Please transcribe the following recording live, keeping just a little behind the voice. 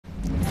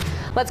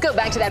Let's go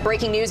back to that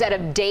breaking news out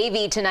of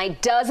Davie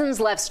tonight. Dozens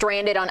left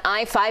stranded on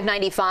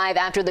I-595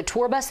 after the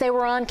tour bus they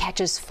were on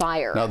catches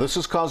fire. Now, this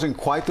is causing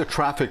quite the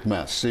traffic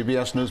mess.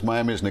 CBS News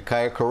Miami's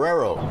Nakaya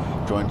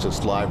Carrero joins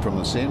us live from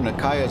the scene.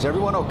 Nakaya, is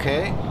everyone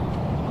okay?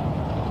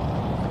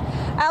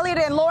 Elliot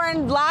and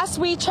Lauren, last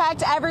we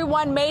checked,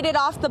 everyone made it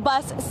off the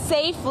bus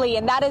safely,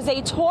 and that is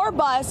a tour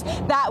bus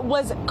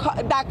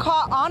that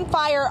caught on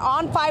fire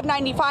on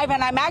 595,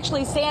 and I'm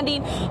actually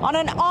standing on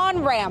an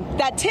on-ramp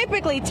that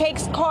typically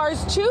takes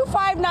cars to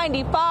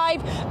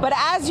 595, but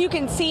as you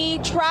can see,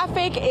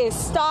 traffic is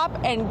stop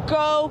and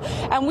go,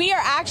 and we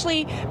are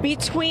actually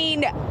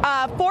between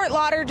Fort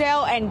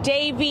Lauderdale and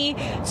Davie,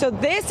 so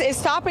this is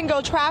stop and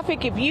go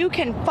traffic. If you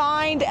can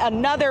find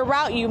another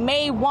route, you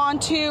may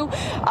want to.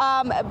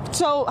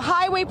 So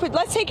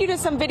let's take you to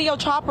some video.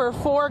 Chopper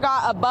 4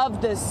 got above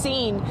the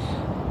scene.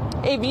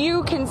 If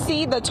you can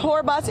see, the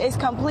tour bus is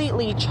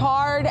completely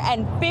charred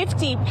and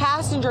 50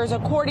 passengers,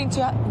 according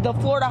to the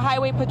Florida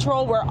Highway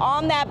Patrol, were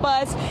on that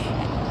bus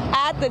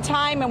at the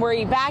time and were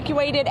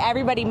evacuated.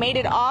 Everybody made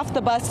it off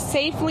the bus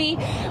safely,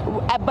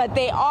 but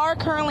they are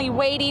currently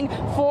waiting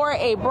for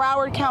a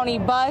Broward County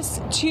bus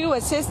to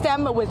assist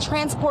them with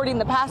transporting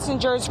the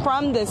passengers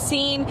from the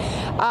scene.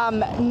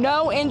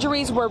 No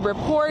injuries were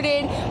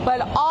reported,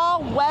 but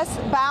all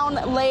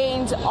westbound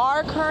lanes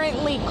are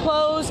currently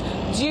closed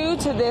due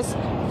to this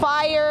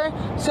fire.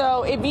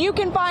 So if you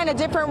can find a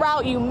different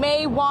route, you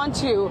may want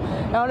to.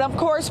 And of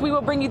course, we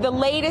will bring you the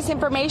latest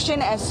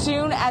information as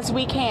soon as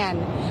we can.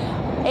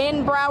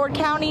 In Broward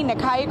County,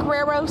 Nakaya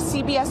Carrero,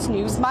 CBS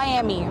News,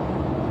 Miami.